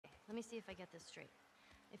let me see if I get this straight.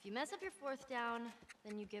 If you mess up your fourth down,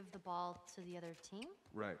 then you give the ball to the other team?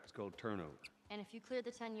 Right, it's called turnover. And if you clear the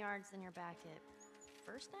 10 yards, then you're back at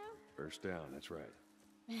first down? First down, that's right.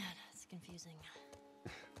 Man, it's confusing.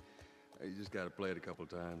 You just gotta play it a couple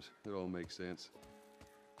times. It all makes sense.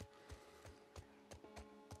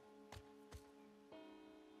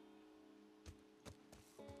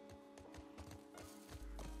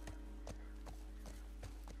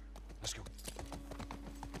 Let's go.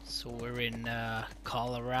 So we're in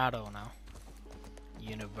Colorado now.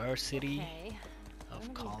 University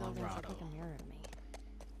of Colorado. Like a mirror to me.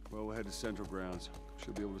 Well, we'll head to Central Grounds.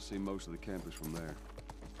 Should be able to see most of the campus from there.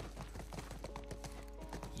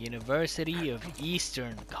 University of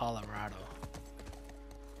Eastern Colorado.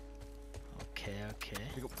 Okay. Here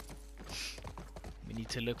you go. We need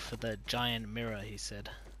to look for the giant mirror, he said.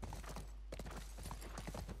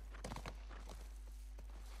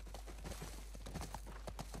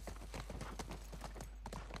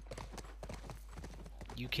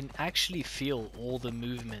 You can actually feel all the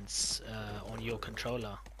movements on your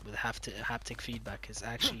controller with haptic feedback. It's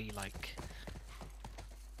actually like,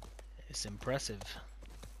 it's impressive.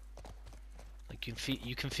 Like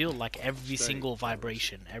you can feel like every single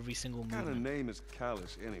vibration, every single movement. What kind of name is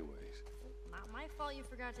Callus, anyways? Not my fault you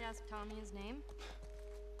forgot to ask Tommy his name.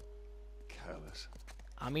 Callus.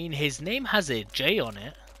 I mean, his name has a J on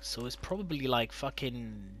it, so it's probably like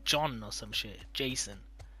fucking John or some shit. Jason.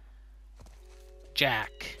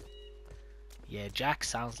 Jack. Yeah, Jack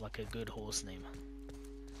sounds like a good horse name.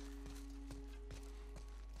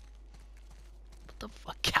 What the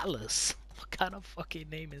fuck, Callus? What kind of fucking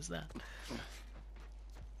name is that?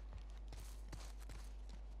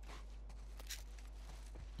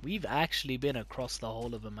 We've actually been across the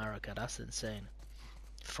whole of America. That's insane.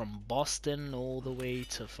 From Boston all the way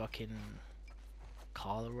to fucking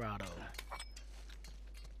Colorado.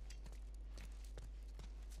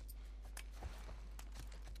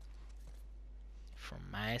 From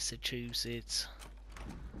Massachusetts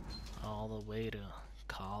all the way to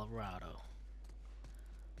Colorado.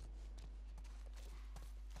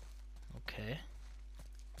 Okay.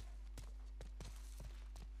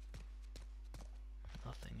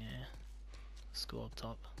 Nothing here. Let's go up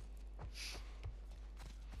top.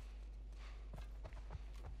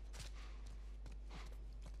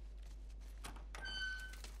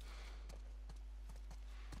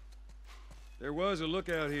 There was a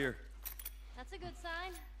lookout here. That's a good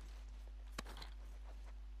sign.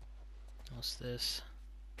 What's this?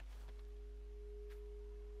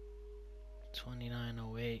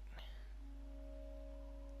 2908.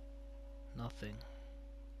 Nothing.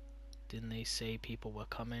 Didn't they say people were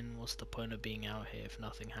coming? What's the point of being out here if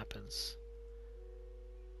nothing happens?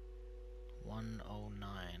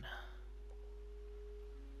 109.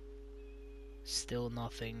 Still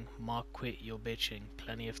nothing. Mark, quit your bitching.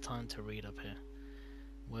 Plenty of time to read up here.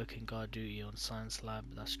 Working guard duty on science lab.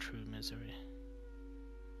 That's true misery.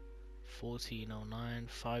 1409.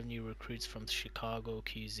 5 new recruits from Chicago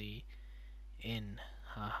QZ in.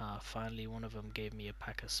 Haha. Finally one of them gave me a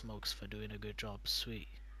pack of smokes for doing a good job. Sweet.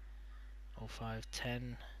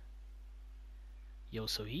 0510. Yo,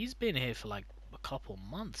 so he's been here for like a couple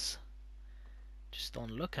months. Just on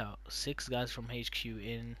lookout. 6 guys from HQ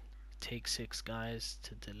in. Take 6 guys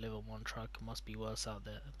to deliver 1 truck. Must be worse out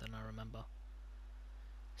there than I remember.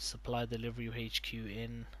 Supply delivery HQ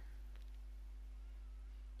in.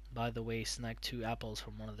 By the way, snag 2 apples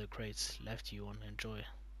from one of the crates. Left you on. Enjoy.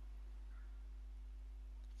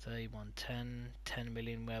 3110. 10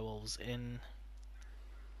 million werewolves in.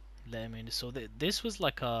 Let him in. So this was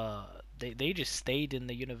like a... They just stayed in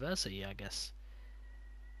the university, I guess.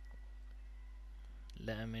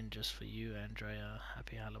 Let him in just for you, Andrea.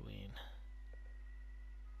 Happy Halloween.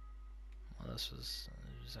 Well, it was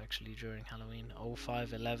actually during Halloween.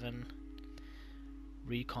 0511.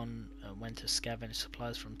 Recon went to scavenge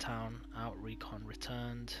supplies from town. Out recon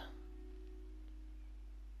returned.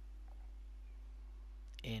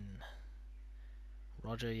 In.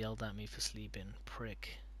 Roger yelled at me for sleeping.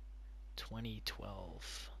 Prick.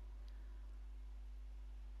 2012.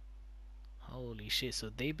 Holy shit, so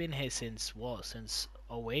they've been here since what? Since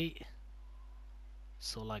 08?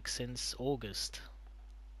 So like since August.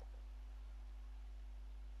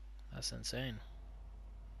 That's insane.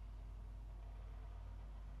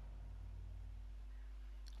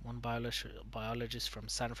 One biologist from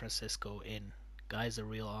San Francisco in. Guy's a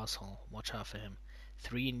real asshole. Watch out for him.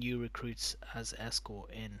 3 new recruits as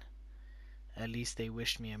escort in. At least they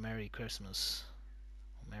wished me a Merry Christmas.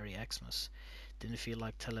 Merry Xmas. Didn't feel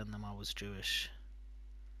like telling them I was Jewish.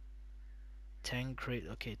 10 crate.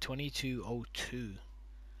 Okay, 2202.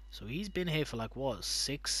 So he's been here for like what?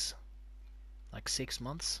 6 like 6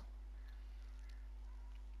 months.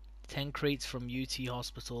 10 crates from UT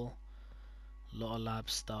Hospital. Lot of lab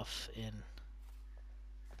stuff in.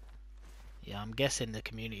 Yeah, I'm guessing the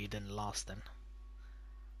community didn't last then.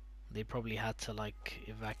 They probably had to like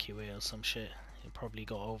evacuate or some shit. It probably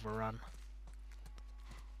got overrun.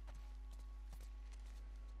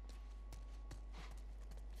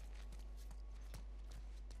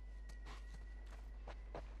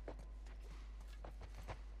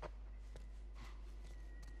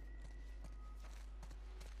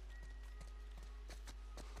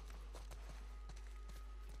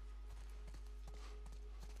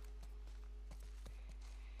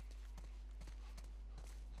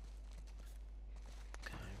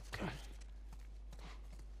 Okay.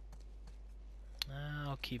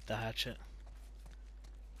 I'll keep the hatchet.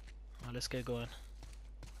 Alright, let's get going.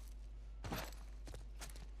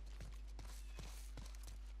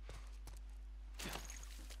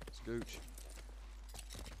 Scooch.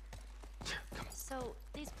 So,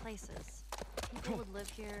 these places, people would live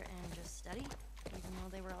here and just study, even though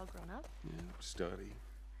they were all grown up? Yeah, study,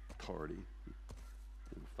 party,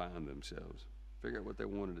 and find themselves. Figure out what they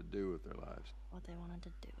wanted to do with their lives. What they wanted to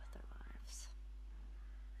do with their lives.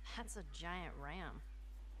 That's a giant ram.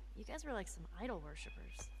 You guys were like some idol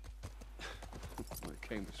worshippers. When it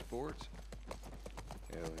came to sports,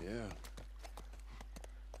 hell yeah.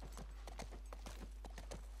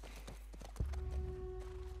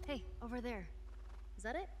 Hey, over there. Is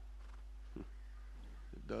that it?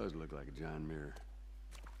 It does look like a giant mirror.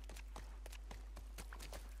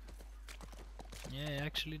 Yeah, it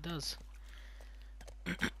actually does.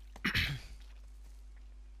 Okay.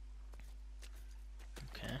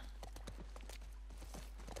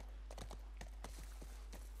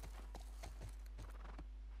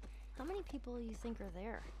 How many people you think are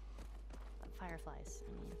there? Fireflies,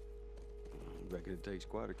 I mean. I reckon it takes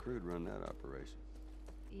quite a crew to run that operation.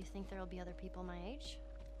 You think there'll be other people my age?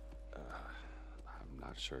 I'm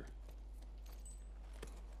not sure.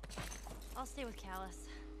 I'll stay with Callus.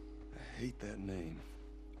 I hate that name.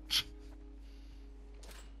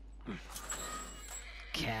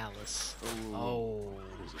 Callus. Oh,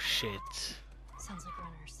 Oh shit. Sounds like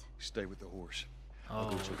runners. Stay with the horse.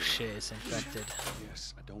 Oh shit, it's infected.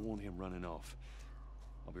 Yes, I don't want him running off.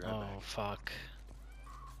 I'll be right Oh back. fuck.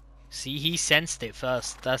 See, he sensed it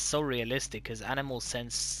first. That's so realistic, because animals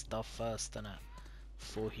sense stuff first, and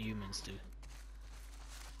before humans do.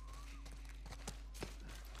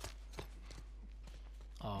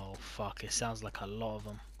 Oh fuck, it sounds like a lot of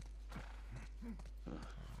them.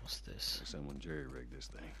 What's this? Someone jerry-rigged this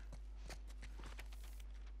thing.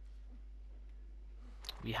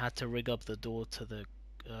 We had to rig up the door to the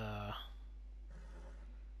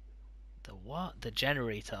what? The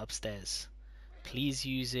generator upstairs. Please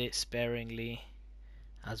use it sparingly,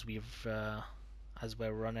 as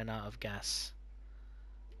we're running out of gas.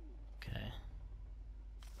 Okay.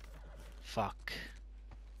 Fuck.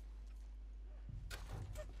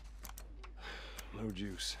 No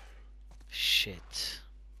juice. Shit.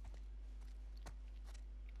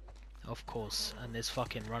 Of course, and there's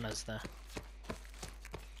fucking runners there.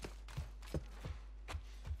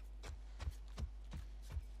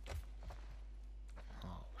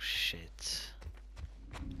 Oh shit.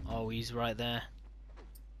 Oh, he's right there.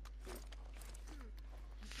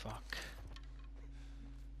 Fuck.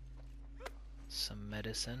 Some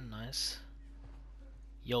medicine, nice.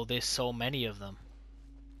 Yo, there's so many of them.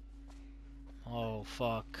 Oh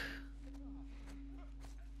fuck.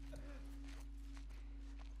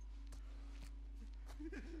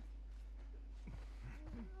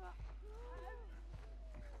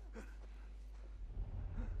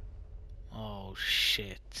 Oh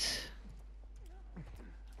shit.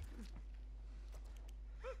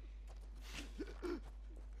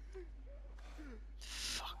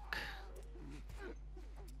 Fuck.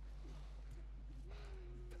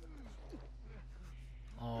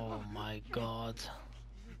 Oh my god.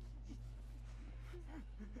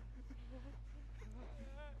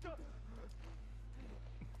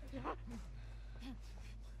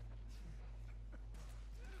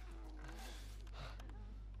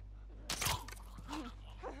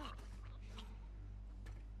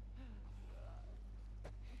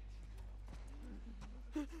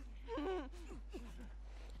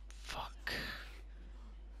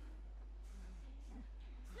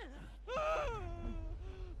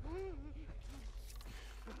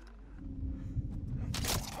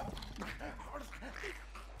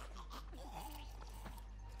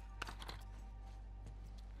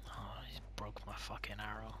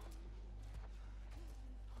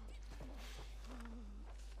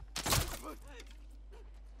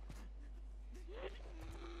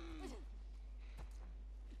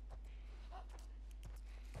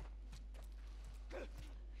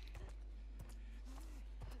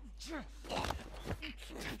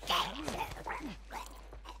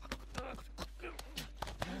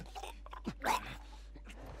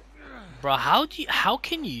 Bro, how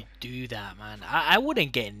can you do that, man? I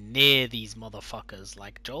wouldn't get near these motherfuckers.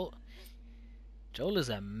 Like Joel is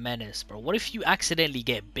a menace, bro. What if you accidentally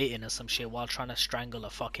get bitten or some shit while trying to strangle a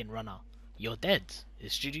fucking runner? You're dead.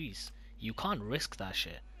 It's GG's. You can't risk that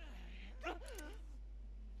shit.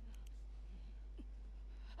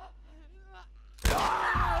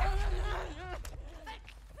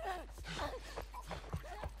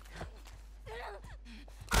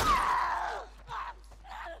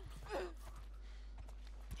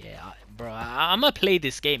 Yeah, bro, I'm gonna play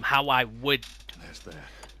this game how I would, That's that.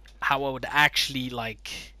 how I would actually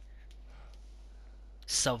like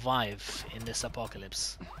survive in this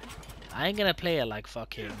apocalypse. I ain't gonna play it like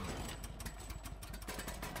fucking.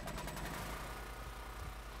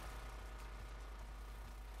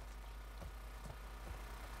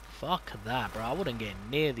 Fuck that, bro. I wouldn't get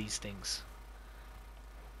near these things.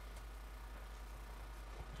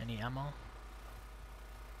 Any ammo?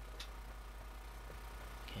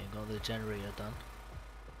 Okay, got the generator done.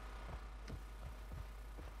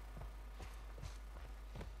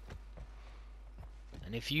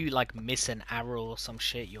 And if you like miss an arrow or some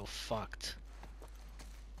shit, you're fucked.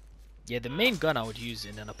 Yeah, the main gun I would use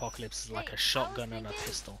in an apocalypse is like Hey, a shotgun I was and a thinking-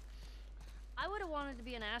 pistol. I would have wanted to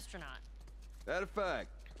be an astronaut. That a fact.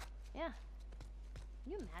 Yeah.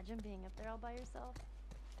 Can you imagine being up there all by yourself?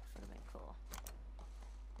 Would have been cool.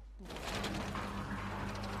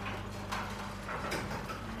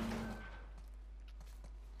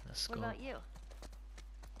 Let's What go. about you?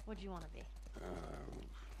 What'd you want to be?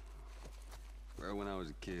 Well, when I was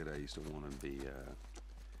a kid, I used to want to be a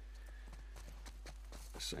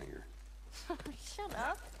singer. Shut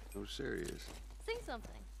up. No, serious. Sing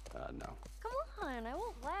something. No, Come on, I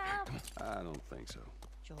won't laugh. I don't think so.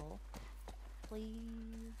 Joel,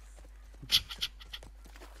 please.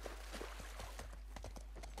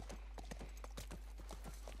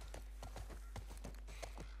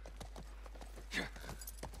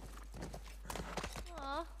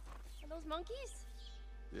 Aw, are those monkeys?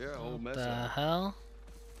 Yeah, whole What mess the up. hell?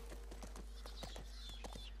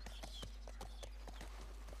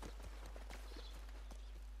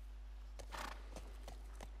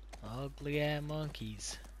 Ugly ass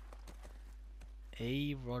monkeys.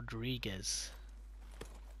 A. Rodriguez.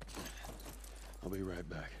 I'll be right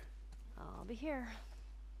back. I'll be here.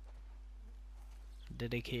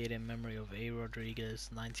 Dedicated in memory of A. Rodriguez,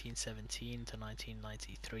 1917 to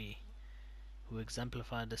 1993, who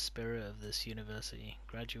exemplified the spirit of this university,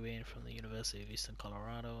 graduating from the University of Eastern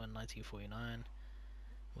Colorado in 1949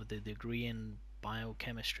 with a degree in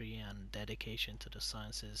biochemistry and dedication to the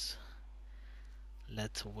sciences.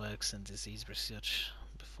 Led to works in disease research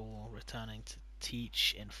before returning to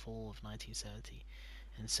teach in fall of 1970.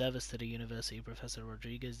 In service to the university, Professor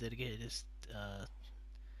Rodriguez dedicated his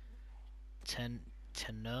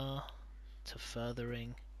tenure to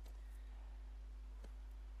furthering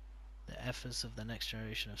the efforts of the next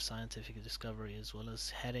generation of scientific discovery, as well as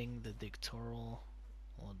heading the doctoral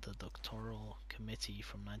committee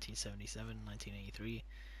from 1977 to 1983.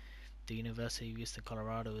 The University of Eastern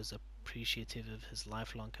Colorado is appreciative of his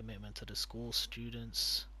lifelong commitment to the school,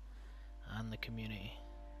 students, and the community.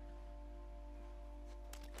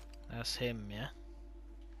 That's him, yeah?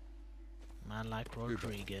 Man like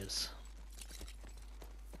Rodriguez.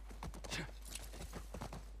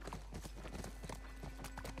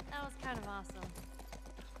 That was kind of awesome.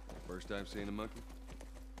 First time seeing a monkey?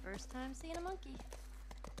 First time seeing a monkey.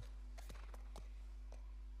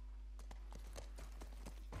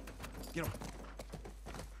 Get him.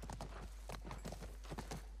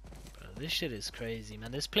 Bro, this shit is crazy,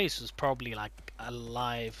 man. This place was probably like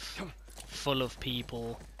alive, full of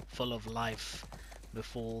people, full of life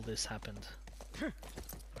before all this happened.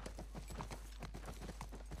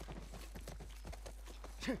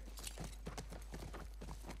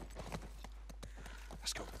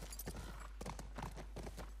 Let's go.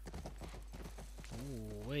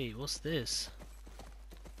 Ooh, wait, what's this?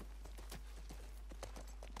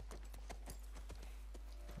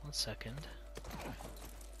 One second.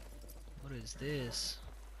 What is this?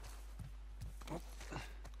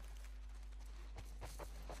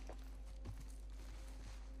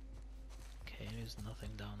 Okay, there's nothing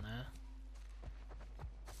down there.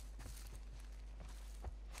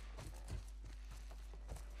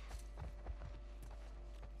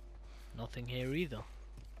 Nothing here either.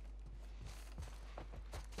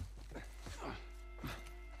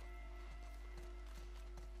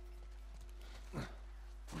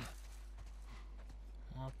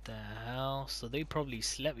 What the hell? So they probably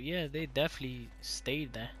slept. Yeah, they definitely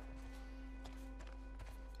stayed there.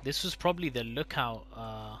 This was probably the lookout.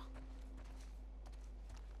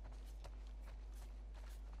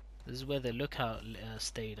 This is where the lookout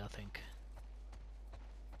stayed, I think.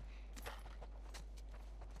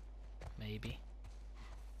 Maybe.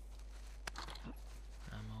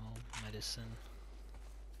 Ammo, medicine.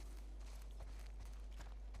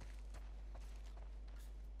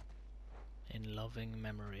 In loving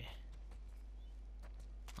memory.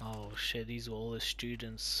 Oh shit, these were all the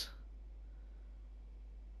students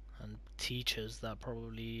and teachers that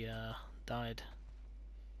probably died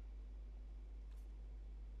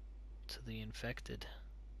to the infected.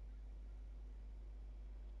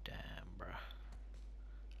 Damn, bruh.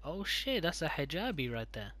 Oh shit, that's a hijabi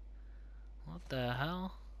right there. What the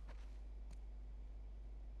hell?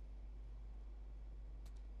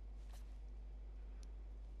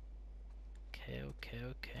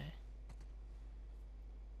 Okay.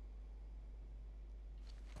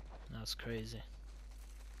 That's crazy.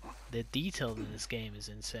 The detail in this game is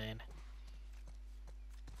insane.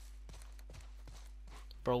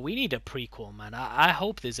 Bro, we need a prequel, man. I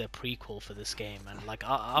hope there's a prequel for this game, man. Like,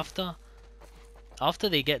 after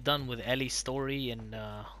they get done with Ellie's story in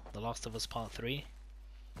The Last of Us Part 3,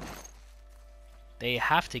 they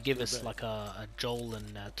have to give us like a Joel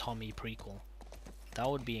and Tommy prequel. That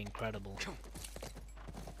would be incredible.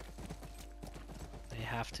 They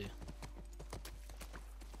have to.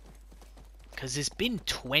 Because it's been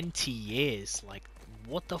 20 years. Like,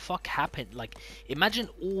 what the fuck happened? Like, imagine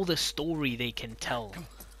all the story they can tell.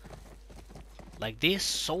 Like, there's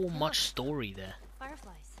so much story there.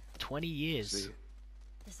 Fireflies. 20 years. See,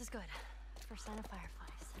 This is good. First sign of fireflies.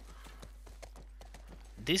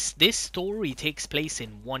 This story takes place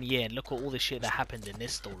in 1 year, and look at all the shit that happened in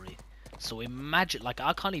this story. So imagine, like,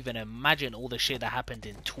 I can't even imagine all the shit that happened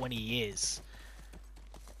in 20 years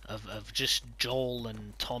of just Joel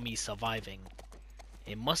and Tommy surviving.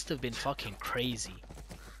 It must have been fucking crazy.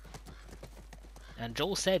 And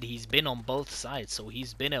Joel said he's been on both sides, so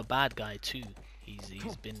he's been a bad guy too.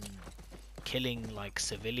 He's been killing like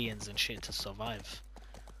civilians and shit to survive.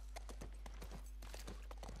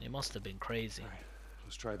 It must have been crazy. all right,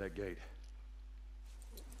 let's try that gate.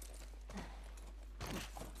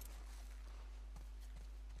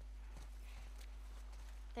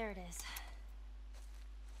 There it is.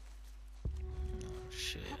 Oh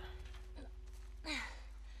shit.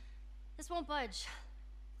 This won't budge.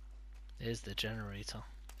 There's the generator.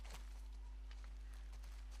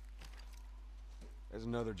 There's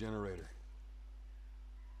another generator.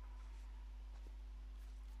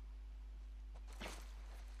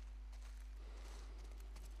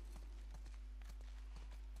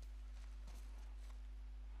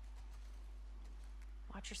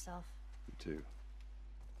 Watch yourself. You too.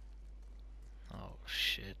 Oh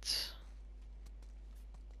shit.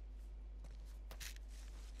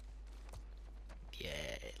 Yeah,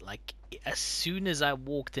 like as soon as I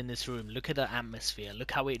walked in this room, look at the atmosphere.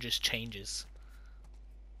 Look how it just changes.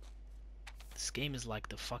 This game is like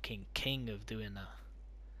the fucking king of doing that.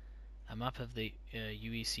 A map of the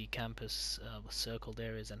UEC campus with circled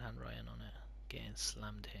areas and handwriting on it. Getting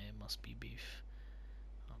slammed here must be beef.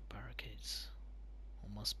 Oh, barricades. Or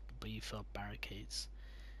must beef up barricades.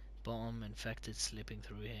 Bomb infected slipping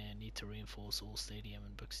through here. Need to reinforce all stadium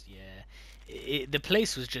and books. Yeah, the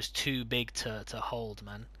place was just too big to hold,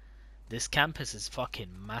 man. This campus is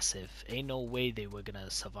fucking massive. Ain't no way they were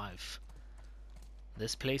gonna survive.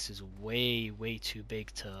 This place is way too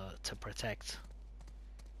big to protect.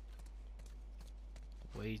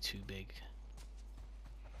 Way too big.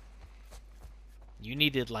 You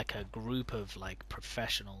needed like a group of like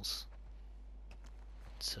professionals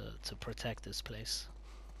to protect this place.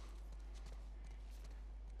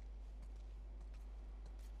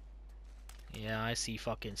 Yeah, I see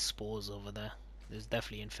fucking spores over there. There's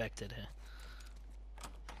definitely infected here.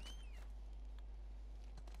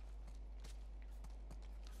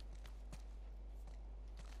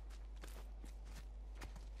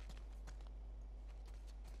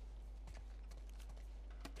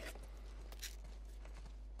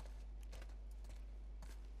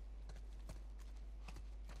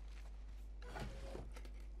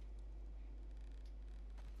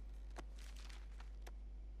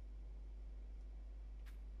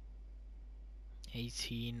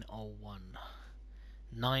 (1801).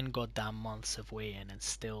 9 goddamn months of waiting and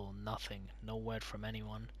still nothing. No word from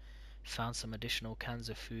anyone. Found some additional cans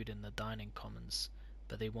of food in the dining commons,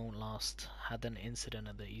 but they won't last. Had an incident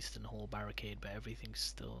at the Eastern Hall barricade, but everything's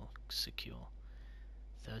still secure.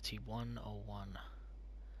 3101.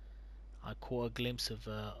 I caught a glimpse of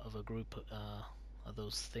a group of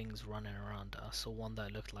those things running around. I saw one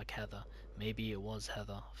that looked like Heather. Maybe it was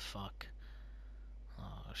Heather. Fuck.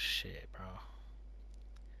 Oh shit, bro.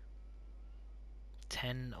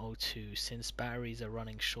 10:02. Since batteries are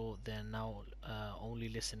running short, they're now only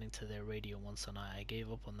listening to their radio once a night. I gave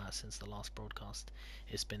up on that since the last broadcast.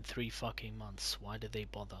 It's been 3 fucking months. Why did they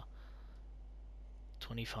bother?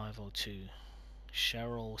 25:02.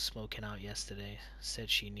 Cheryl was smoking out yesterday. Said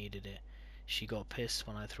she needed it. She got pissed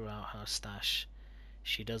when I threw out her stash.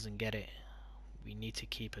 She doesn't get it. We need to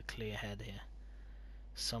keep a clear head here.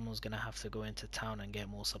 Someone's gonna have to go into town and get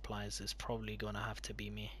more supplies. It's probably gonna have to be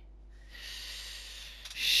me.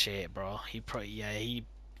 Shit, bro. He probably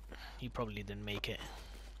didn't make it.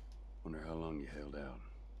 Wonder how long you held out.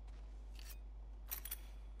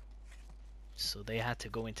 So they had to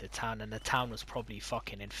go into town, and the town was probably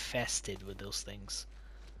fucking infested with those things.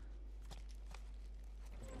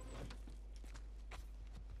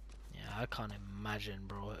 Yeah, I can't imagine,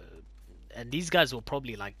 bro. And these guys were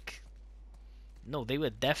probably like, no, they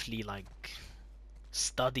were definitely like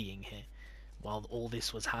studying here while all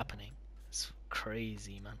this was happening. It's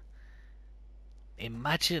crazy, man.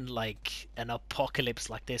 Imagine like an apocalypse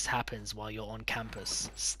like this happens while you're on campus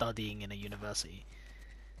studying in a university.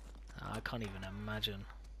 I can't even imagine.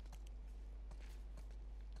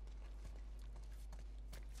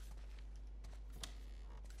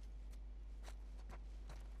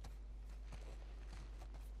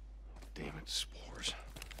 Damn it, spores.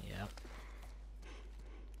 Yeah.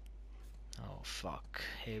 Oh fuck.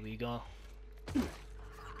 Here we go.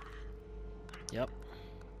 Yep.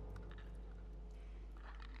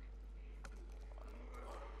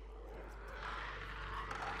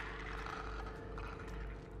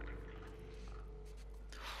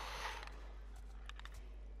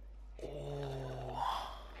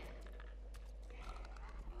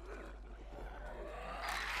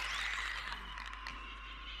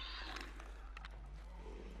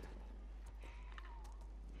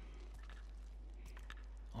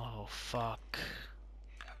 Oh fuck.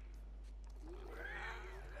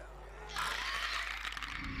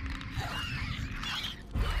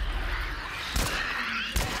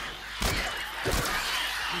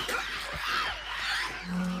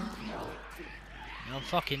 I'm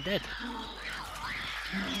fucking dead.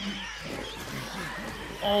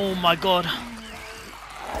 Oh my god.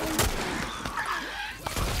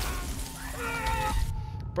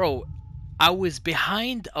 Bro, I was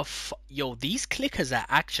behind a yo, these clickers are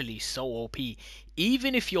actually so OP.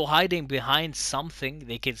 Even if you're hiding behind something,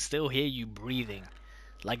 they can still hear you breathing.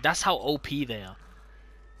 Like, that's how OP they are.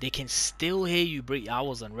 They can still hear you breathe. I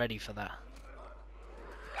wasn't ready for that.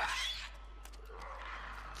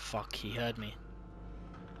 Fuck, he heard me.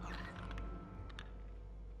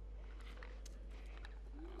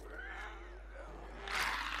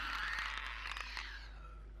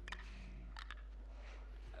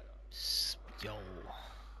 Yo.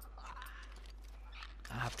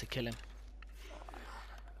 I have to kill him.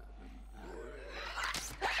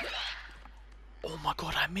 Oh my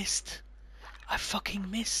god, I missed. I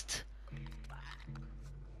fucking missed.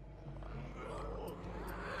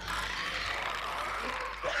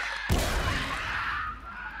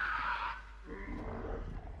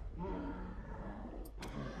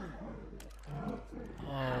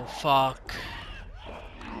 Oh fuck.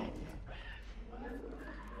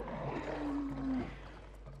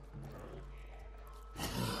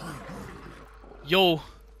 Yo.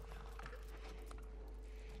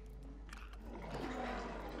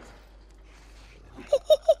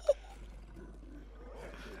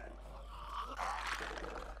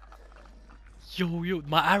 Yo,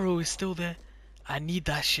 my arrow is still there. I need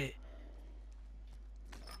that shit.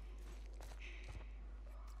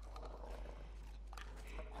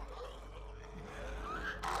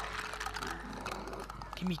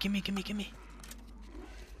 Gimme.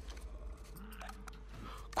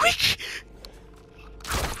 Quick!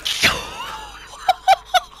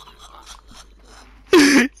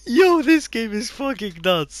 Yo, this game is fucking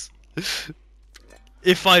nuts.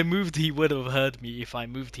 If I moved, he would have heard me.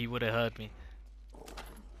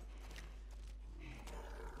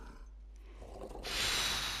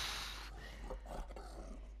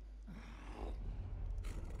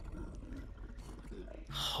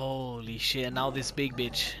 Holy shit, now this big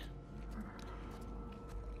bitch.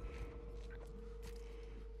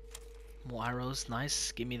 More arrows,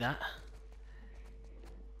 nice, give me that.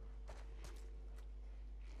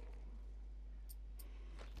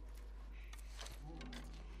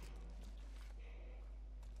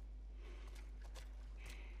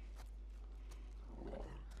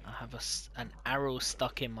 I have an arrow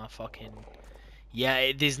stuck in my fucking...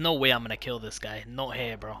 Yeah, there's no way I'm gonna kill this guy. Not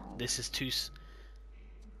here, bro. This is too...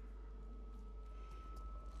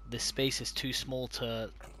 This space is too small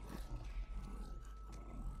to...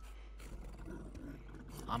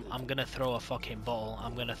 I'm gonna throw a fucking bottle.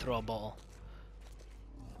 I'm gonna throw a bottle.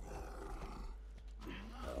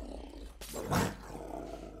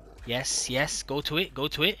 Yes, yes, go to it, go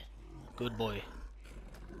to it. Good boy.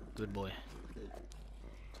 Good boy.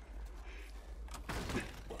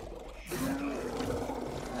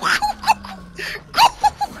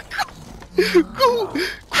 Go!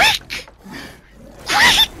 Quick!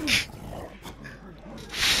 Quick!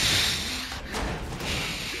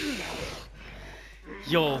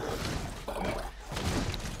 Yo.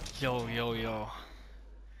 Yo, yo, yo.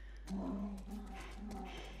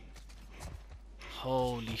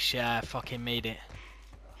 Holy shit, I fucking made it.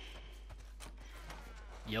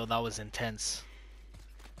 Yo, that was intense.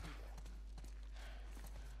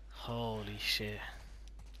 Holy shit.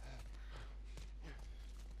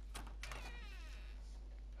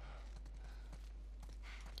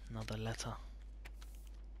 Another letter.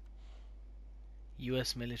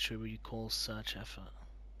 US military recalls search effort.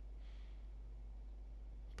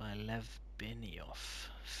 By Lev Benioff.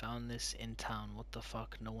 Found this in town. What the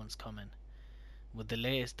fuck? No one's coming. With the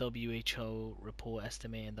latest WHO report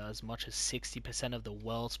estimating that as much as 60% of the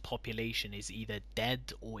world's population is either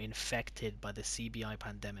dead or infected by the CBI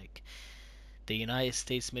pandemic, the United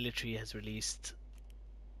States military has released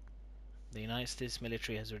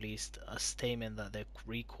a statement that they're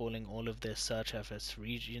recalling all of their search efforts.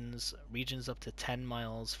 Regions up to 10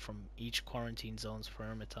 miles from each quarantine zone's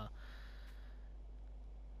perimeter.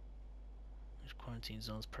 Each quarantine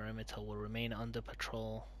zone's perimeter will remain under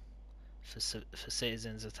patrol for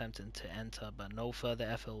citizens attempting to enter, but no further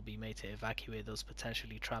effort will be made to evacuate those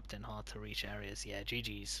potentially trapped in hard to reach areas. Yeah,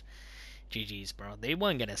 GG's, bro. They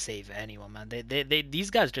weren't gonna save anyone, man.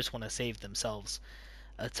 These guys just want to save themselves.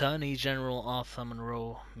 Attorney General Arthur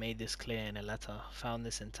Monroe made this clear in a letter. Found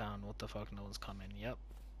this in town. What the fuck? No one's coming. Yep.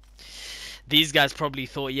 These guys probably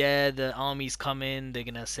thought, yeah, the army's coming. They're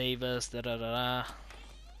gonna save us. Da da da da.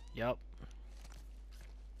 Yep.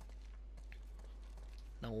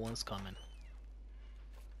 No one's coming.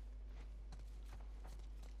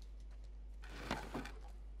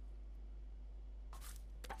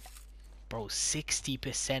 Bro,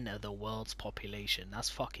 60% of the world's population.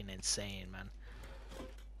 That's fucking insane, man.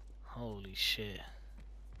 Holy shit.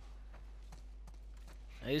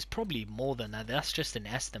 It's probably more than that. That's just an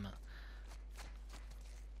estimate.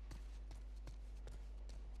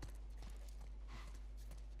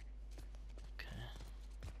 Okay.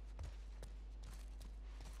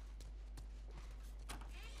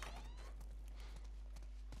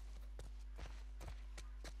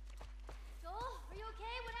 Joel, are you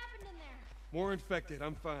okay? What happened in there? More infected,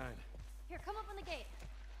 I'm fine. Here, come up on the gate.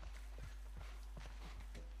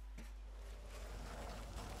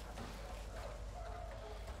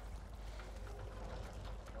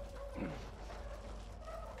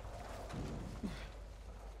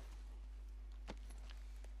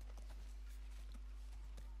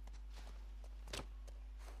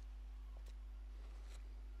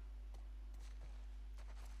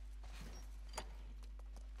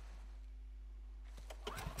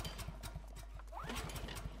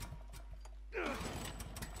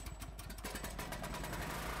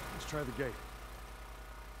 Let's try the gate.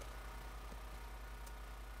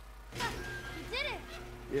 You did it!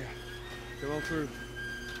 Yeah, come on through.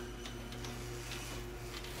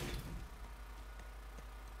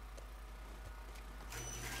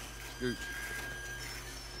 Scooch.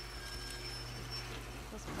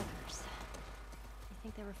 Those flickers. You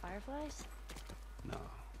think they were fireflies? No.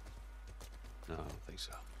 No, I don't think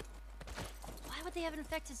so. Why would they have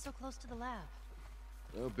infected so close to the lab?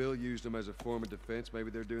 Well, Bill used them as a form of defense.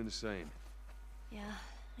 Maybe they're doing the same. Yeah,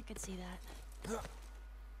 I could see that.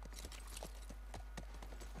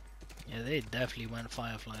 Yeah, they definitely went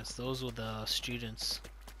fireflies. Those were the students.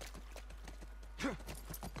 Here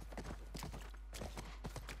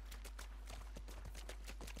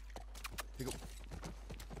you go.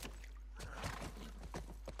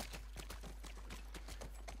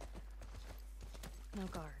 No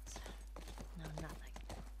guards. No, nothing.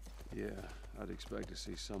 Yeah, I'd expect to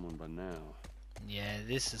see someone by now. Yeah,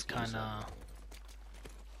 this is kind of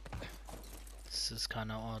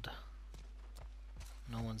odd.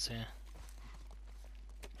 No one's here.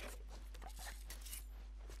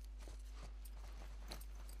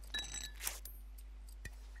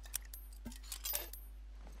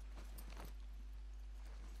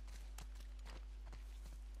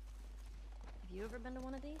 Have you ever been to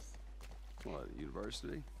one of these? What,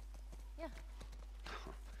 university? Yeah.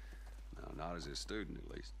 No, not as a student,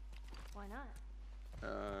 at least. Why not?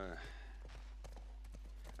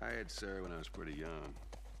 I had Sarah when I was pretty young.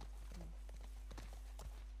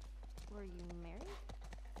 Were you married?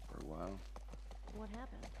 For a while. What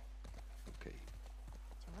happened? Okay,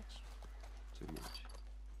 Too much? too much.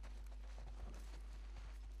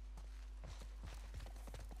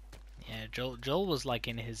 Yeah, Joel was like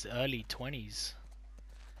in his early 20s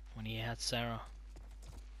when he had Sarah.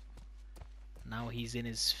 Now he's in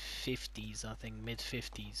his 50s, I think, mid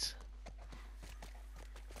 50s.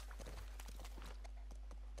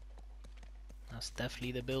 That's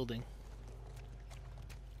definitely the building.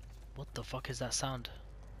 What the fuck is that sound?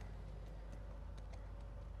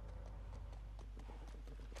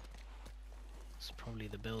 It's probably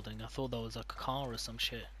the building. I thought that was like a car or some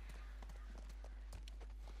shit.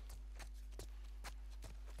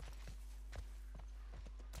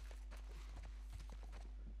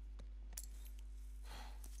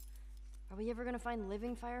 Are we ever gonna find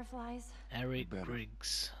living fireflies? Eric Better.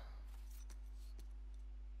 Briggs.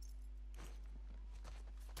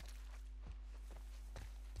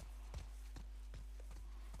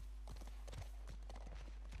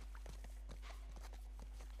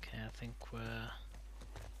 Okay, I think we're...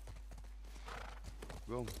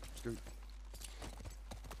 Go, Scoot.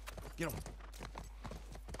 Get him.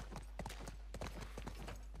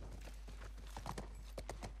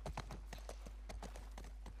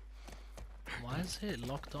 Why is it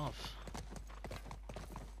locked off?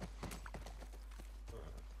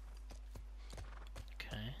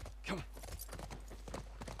 Okay. Come on.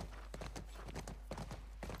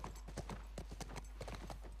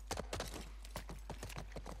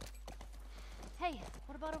 Hey,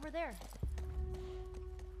 what about over there?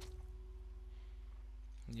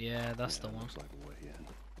 Yeah, that's the one. Looks like a way in.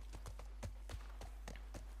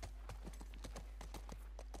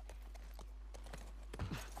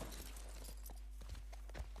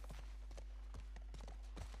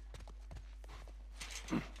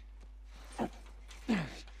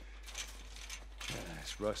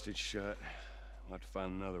 It's rusted shut. We'll have to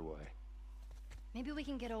find another way. Maybe we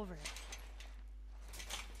can get over it.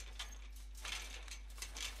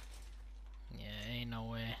 Yeah, ain't no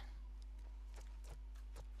way.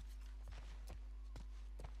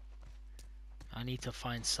 I need to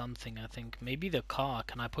find something, I think. Maybe the car.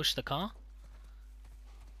 Can I push the car?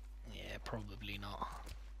 Yeah, probably not.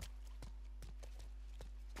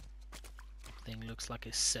 Thing looks like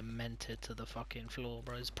it's cemented to the fucking floor,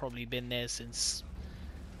 bro. It's probably been there since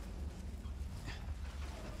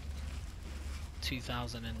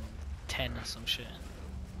 2010 or some shit.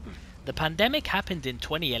 The pandemic happened in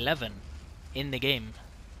 2011 in the game,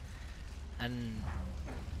 and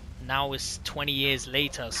now it's 20 years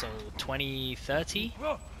later, so 2030.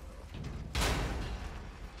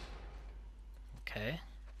 Okay,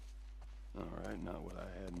 Alright, not what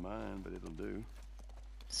I had in mind, but it'll do.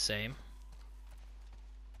 same.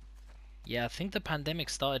 Yeah, I think the pandemic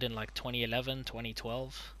started in like 2011,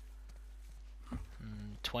 2012.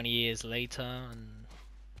 20 years later, and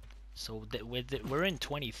so we're in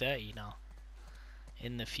 2030 now,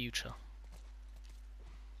 in the future.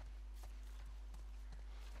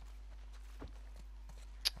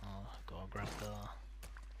 Oh, gotta grab the...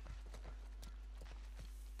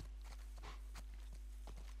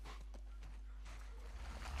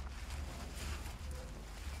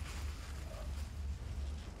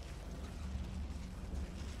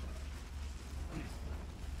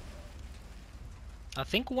 I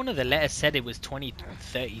think one of the letters said it was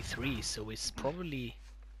 2033, so it's probably...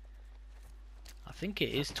 I think it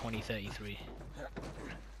is 2033.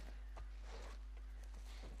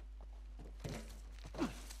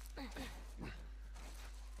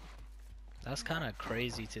 That's kind of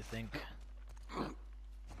crazy to think.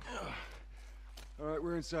 All right,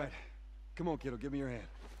 we're inside. Come on, kiddo, give me your hand.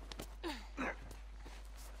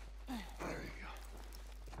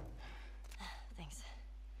 Thanks.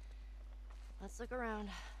 Let's look around.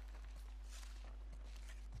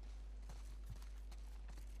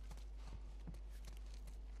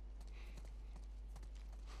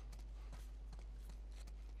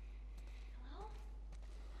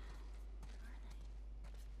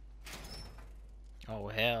 Oh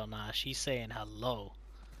hell nah, she's saying hello.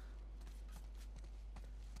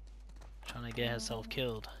 Trying to get herself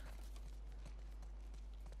killed.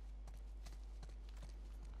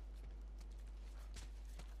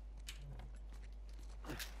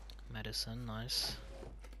 Medicine, nice.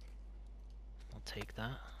 I'll take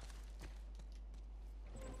that.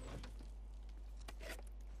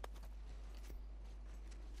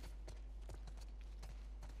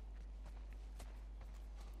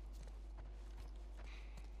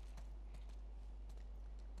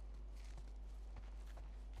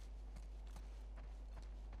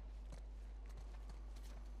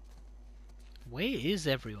 Where is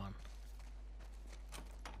everyone?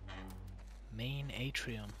 Main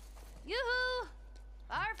atrium. Yoo-hoo!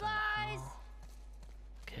 Fireflies! hell?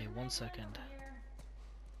 Okay, 1 second.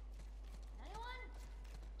 Anyone?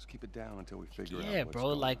 Let's keep it down until we figure out Yeah, what's bro,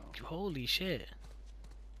 going like, on. holy shit.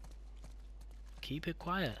 Keep it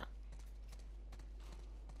quiet.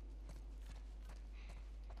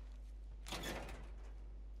 Let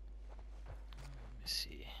me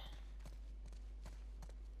see.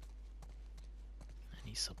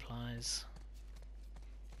 Any supplies?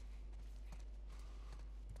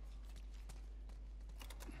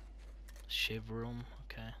 Shiv room,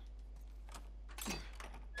 okay. All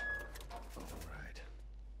right.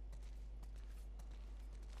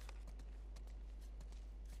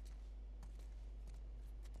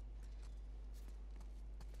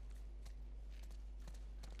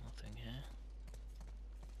 Nothing here.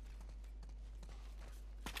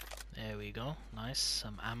 There we go. Nice.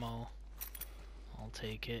 Some ammo. I'll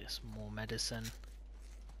take it. Some more medicine.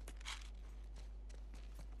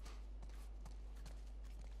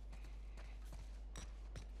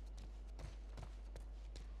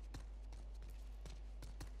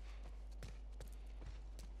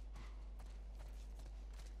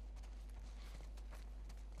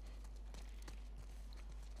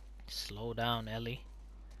 Slow down, Ellie.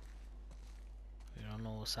 We don't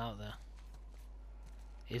know what's out there.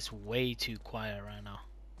 It's way too quiet right now.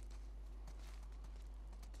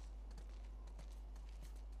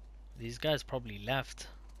 These guys probably left.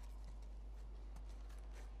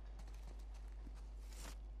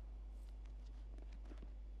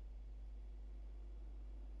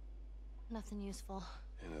 Nothing useful.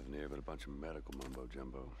 Ain't nothing here but a bunch of medical mumbo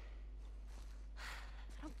jumbo.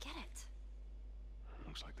 I don't get it.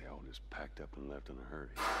 Looks like they all just packed up and left in a hurry.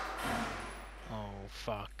 Oh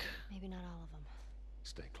fuck. Maybe not all of them.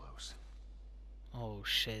 Stay close. Oh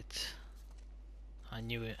shit. I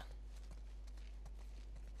knew it.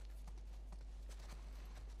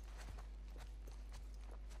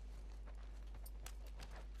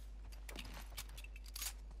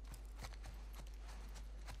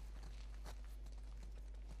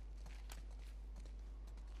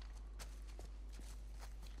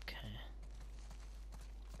 Okay.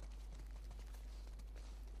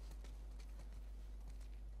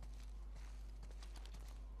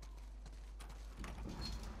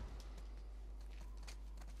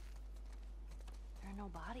 There are no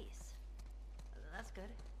bodies. That's good,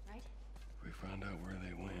 right? We find out where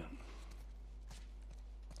they went.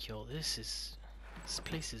 Yo, this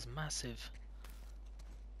place is massive.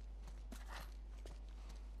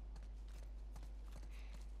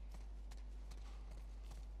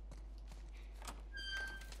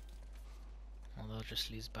 Well, that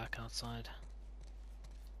just leads back outside.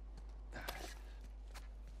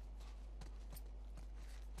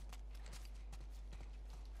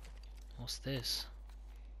 What's this?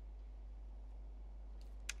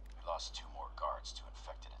 We lost 2 more guards to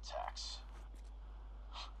infected attacks.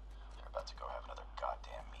 They're about to go have another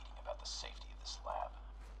goddamn meeting about the safety of this lab.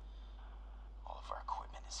 All of our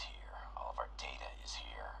equipment is here. All of our data is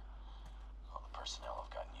here. All the personnel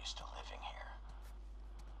have gotten used to living here.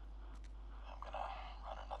 I'm gonna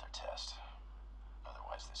run another test.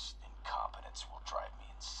 Otherwise this incompetence will drive me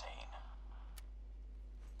insane.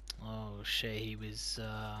 Oh shit, he was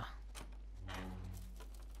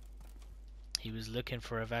looking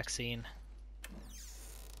for a vaccine.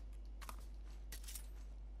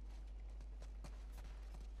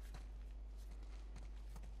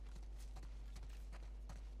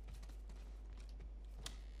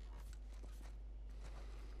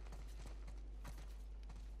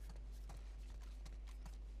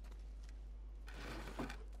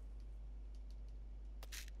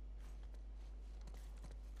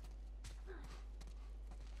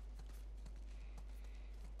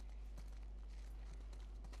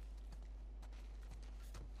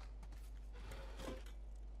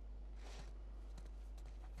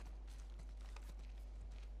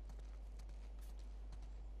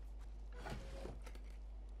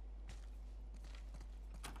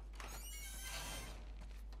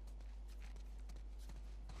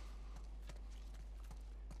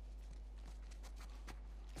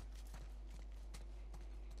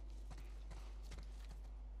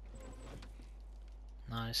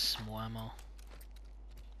 Nice, more ammo.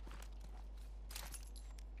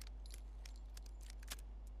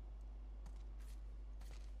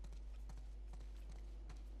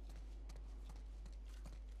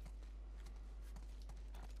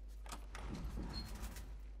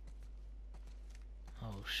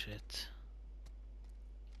 Oh shit.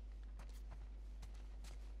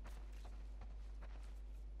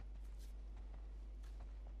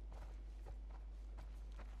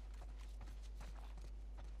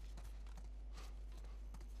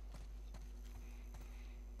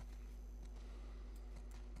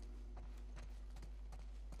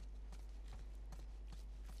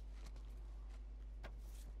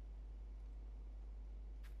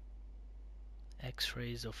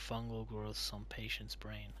 X-rays of fungal growths on patient's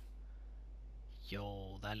brain.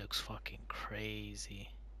 Yo, that looks fucking crazy.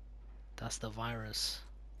 That's the virus.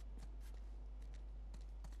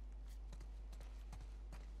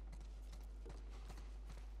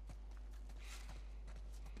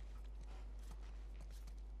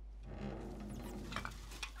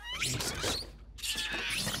 Jesus.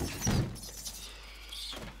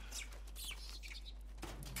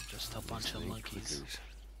 Just a bunch of monkeys.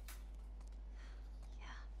 Yeah.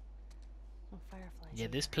 No fireflies. Yeah,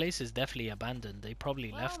 either. this place is definitely abandoned. They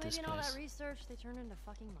probably Well, left maybe this in all place. that research, they turned into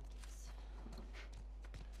fucking monkeys.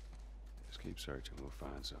 Just keep searching, we'll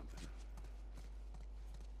find something.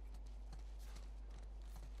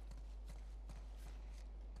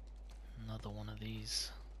 Another one of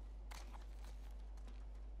these.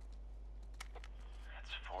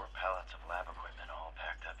 That's 4 pallets of lab equipment all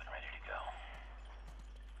packed up and ready to go.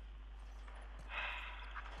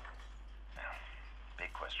 Now,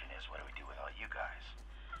 big question is, what do we do with all you guys?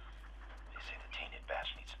 They say the tainted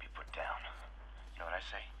batch needs to be put down. You know what I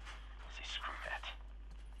say? I say screw that.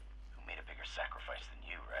 Who made a bigger sacrifice than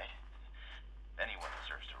you, right? Anyone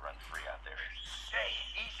deserves to run free out there. Hey,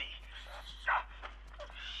 easy!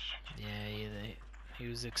 Shit. Yeah, he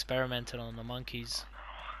was experimenting on the monkeys.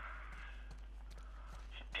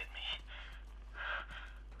 It bit me.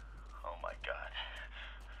 Oh my god.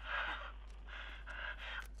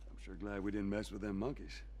 I'm sure glad we didn't mess with them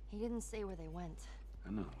monkeys. He didn't say where they went. I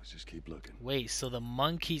know, let's just keep looking. Wait, so the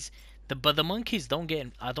monkeys, but the monkeys don't get.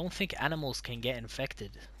 I don't think animals can get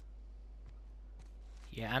infected.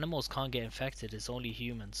 Yeah, animals can't get infected. It's only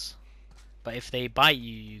humans. But if they bite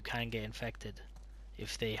you, you can get infected.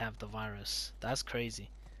 If they have the virus, that's crazy.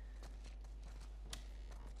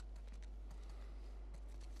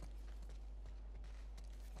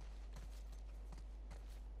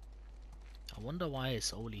 I wonder why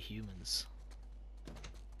it's only humans.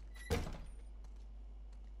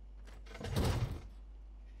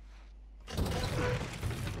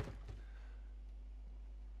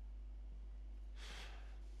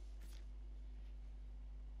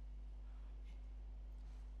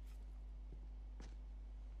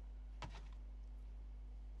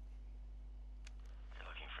 You're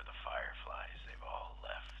looking for the fireflies. They've all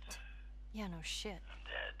left. Yeah, no shit. I'm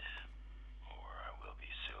dead. Or I will be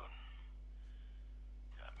soon.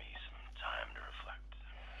 Got me some time to reflect.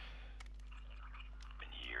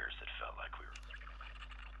 Been years that felt like we were...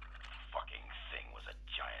 Fucking thing was a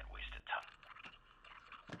giant waste of time.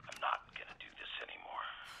 I'm not gonna do this anymore.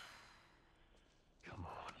 Come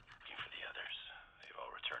on. Looking for the others. They've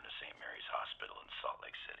all returned to St. Mary's Hospital in Salt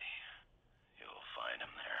Lake City. You'll find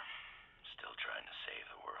them there. Still trying to save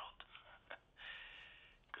the world.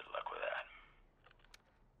 Good luck with that.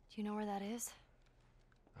 Do you know where that is?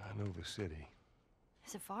 I know the city.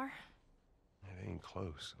 Is it far? It ain't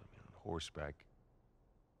close. I mean, on horseback.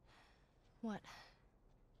 What?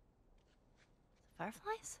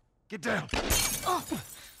 Fireflies? Get down! Oh!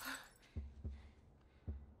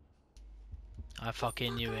 I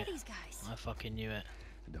fucking knew What are it. these guys? I fucking knew it.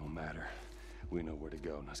 It don't matter. We know where to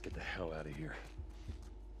go. Now let's get the hell out of here.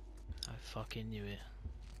 I fucking knew it.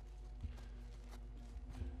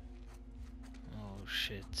 Oh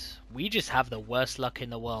shit. We just have the worst luck in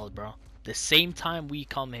the world, bro. The same time we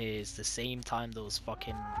come here is the same time those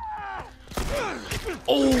fucking...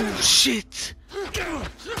 Oh shit!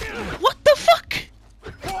 What the fuck?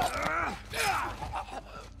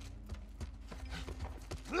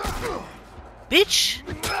 Bitch!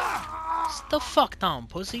 Sit the fuck down,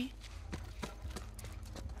 pussy.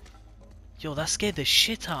 Yo, that scared the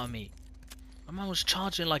shit out of me. My man was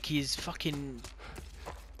charging like he's fucking...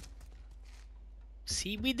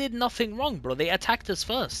 See, we did nothing wrong, bro. They attacked us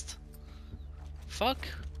first. Fuck.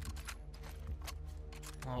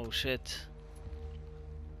 Oh, shit.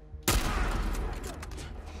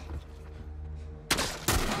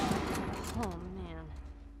 Oh, man.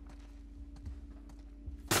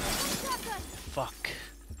 Fuck.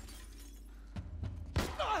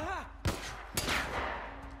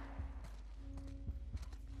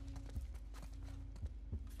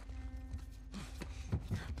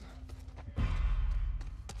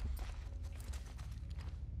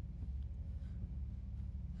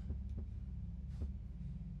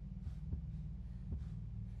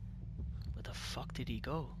 Where the fuck did he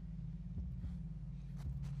go?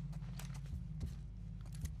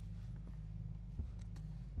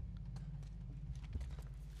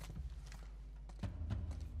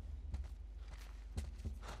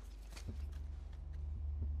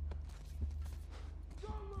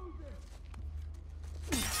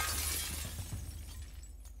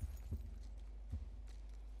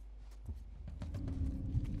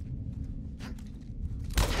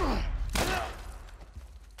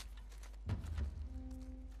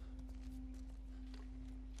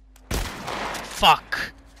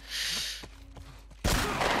 fuck.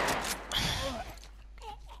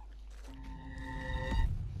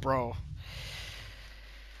 Bro.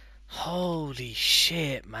 Holy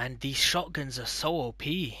shit, man. These shotguns are so OP.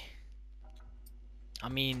 I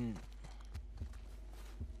mean...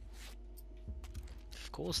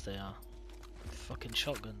 Of course they are. Fucking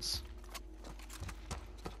shotguns.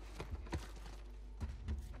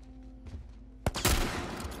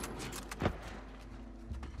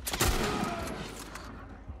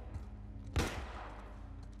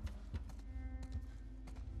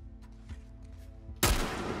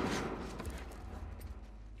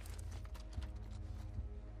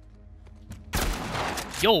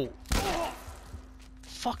 Yo!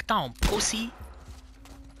 Fuck down, pussy!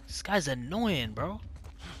 This guy's annoying, bro.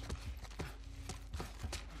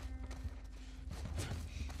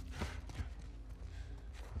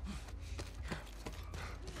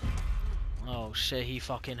 Oh shit, he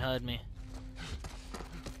fucking heard me.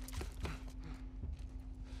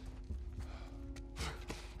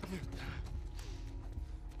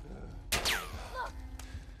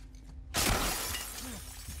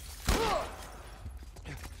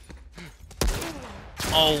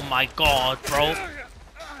 Oh my god, bro.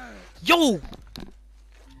 Yo!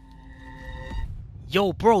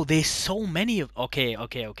 Yo, bro, there's so many of... Okay.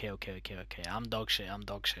 I'm dog shit.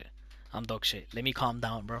 Let me calm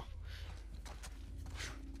down, bro.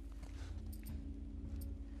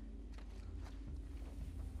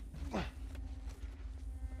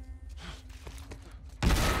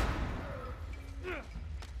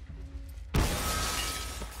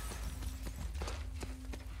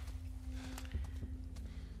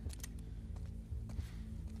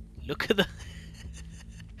 Look at the...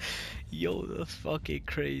 Yo, that's fucking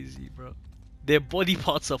crazy, bro. Their body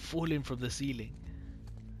parts are falling from the ceiling.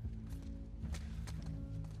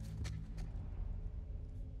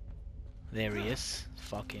 There he is.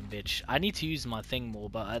 Fucking bitch. I need to use my thing more,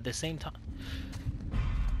 but at the same time...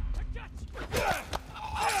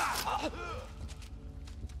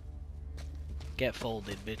 Get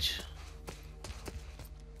folded, bitch.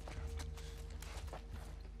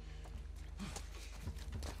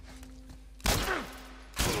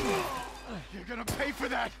 You're gonna pay for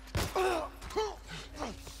that!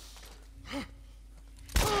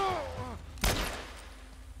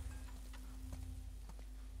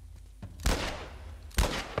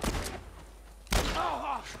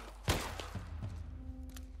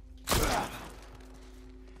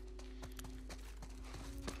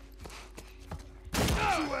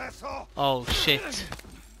 Oh shit.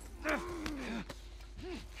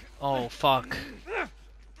 Oh fuck.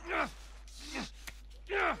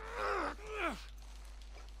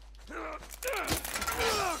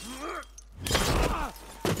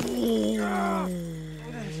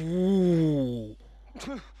 Ooh.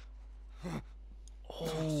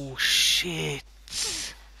 Oh shit.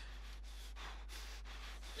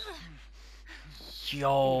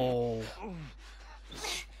 Yo.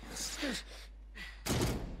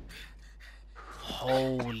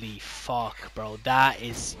 Holy fuck, bro. That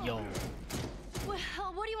is... Yo. What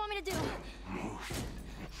do you want me to do?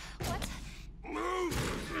 What?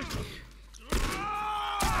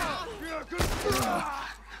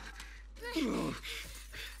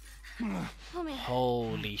 Oh man.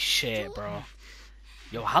 Holy shit, bro.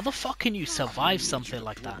 Yo, how the fuck can you survive something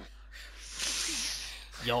like that?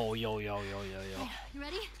 Yo. You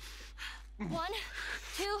ready? 1,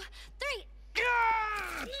 2, 3.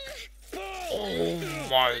 Oh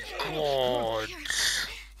my god.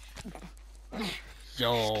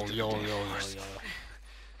 Yo.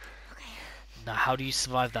 Now, how do you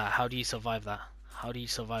survive that? I don't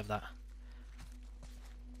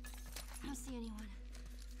see anyone.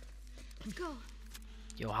 Let's go.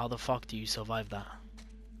 Yo, how the fuck do you survive that?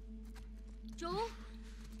 Joel?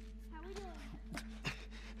 How we doing?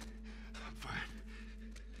 I'm fine.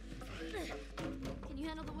 Can you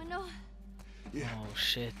handle the window? Yeah. Oh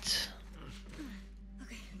shit.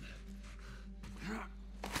 Okay.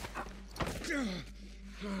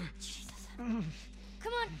 Jesus.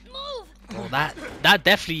 Come on, move! Bro, that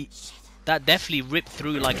definitely ripped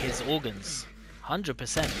through like his organs.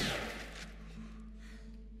 100%.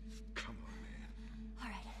 Come on, man.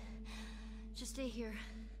 Alright. Just stay here.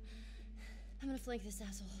 I'm gonna flank this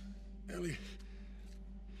asshole. Ellie.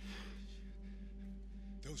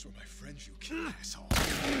 Those were my friends you killed, asshole.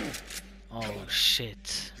 Oh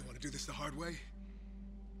shit. You want to do this the hard way?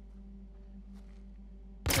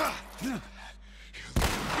 You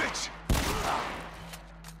bitch!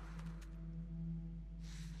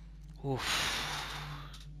 Oof.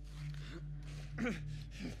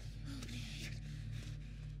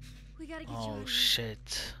 We gotta get you out Oh of here.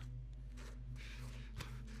 shit.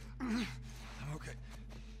 I'm okay.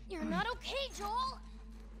 You're not okay, Joel.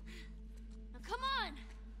 Now come on.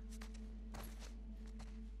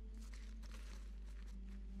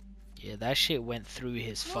 Yeah, that shit went through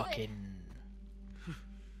his Move it. fucking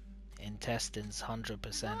intestines,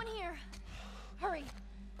 100%. No one here. Hurry.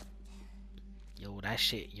 Yo, that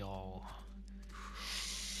shit, yo.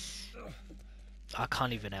 I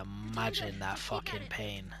can't even imagine that Keep at fucking it.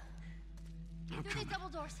 pain. Through these double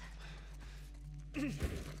doors.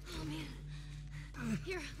 Oh man.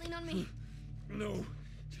 Here, lean on me. No.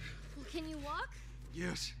 Well, can you walk?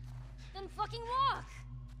 Yes. Then fucking walk.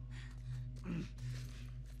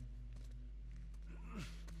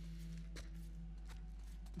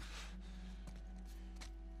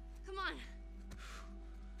 Come on.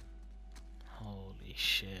 Holy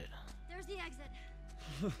shit. There's the exit.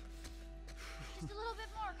 Just a little bit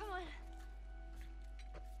more. Come on.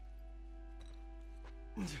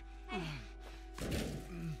 Hey.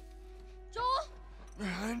 Joel?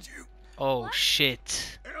 Behind you. Oh What?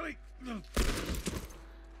 shit. Ellie!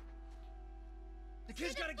 The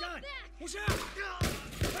kid's got a gun! Back. Watch out!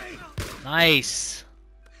 Hey! Nice.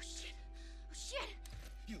 Oh shit. Oh shit.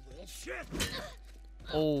 You little shit!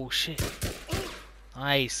 Oh shit.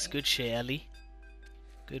 Nice. Good shit, Ellie.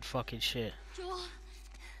 Good fucking shit. Joel.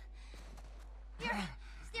 Here.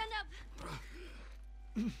 Stand up.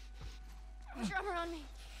 Put your arm around me.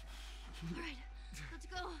 All right. Let's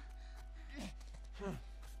go.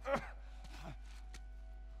 I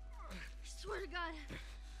swear to God,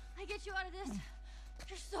 I get you out of this.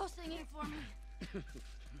 You're so singing for me.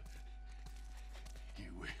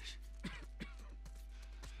 You wish.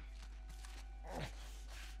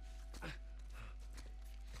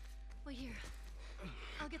 Wait here.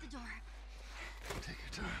 I'll get the door. Take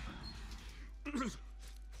your time.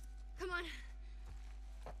 Come on.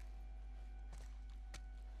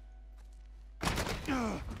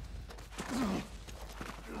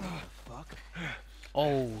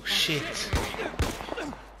 Oh shit.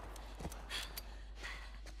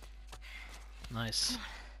 Nice.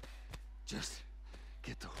 Just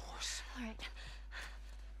get the horse. All right.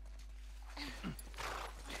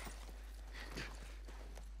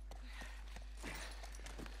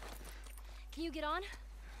 Can you get on?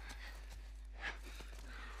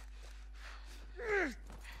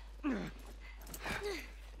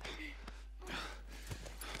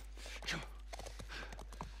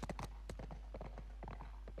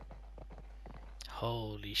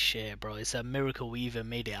 Holy shit, bro. It's a miracle we even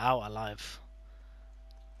made it out alive.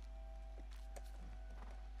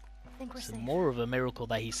 I think we're It's safe. more of a miracle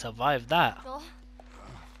that he survived that. Joel?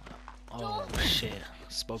 Oh shit.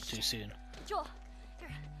 Spoke too soon. Joel, here.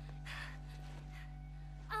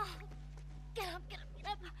 Oh, get up, get up,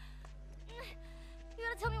 get up. You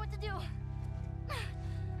gotta tell me what to do.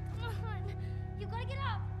 Come on. You gotta get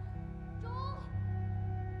up. Joel?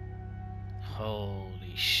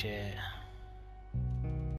 Holy shit.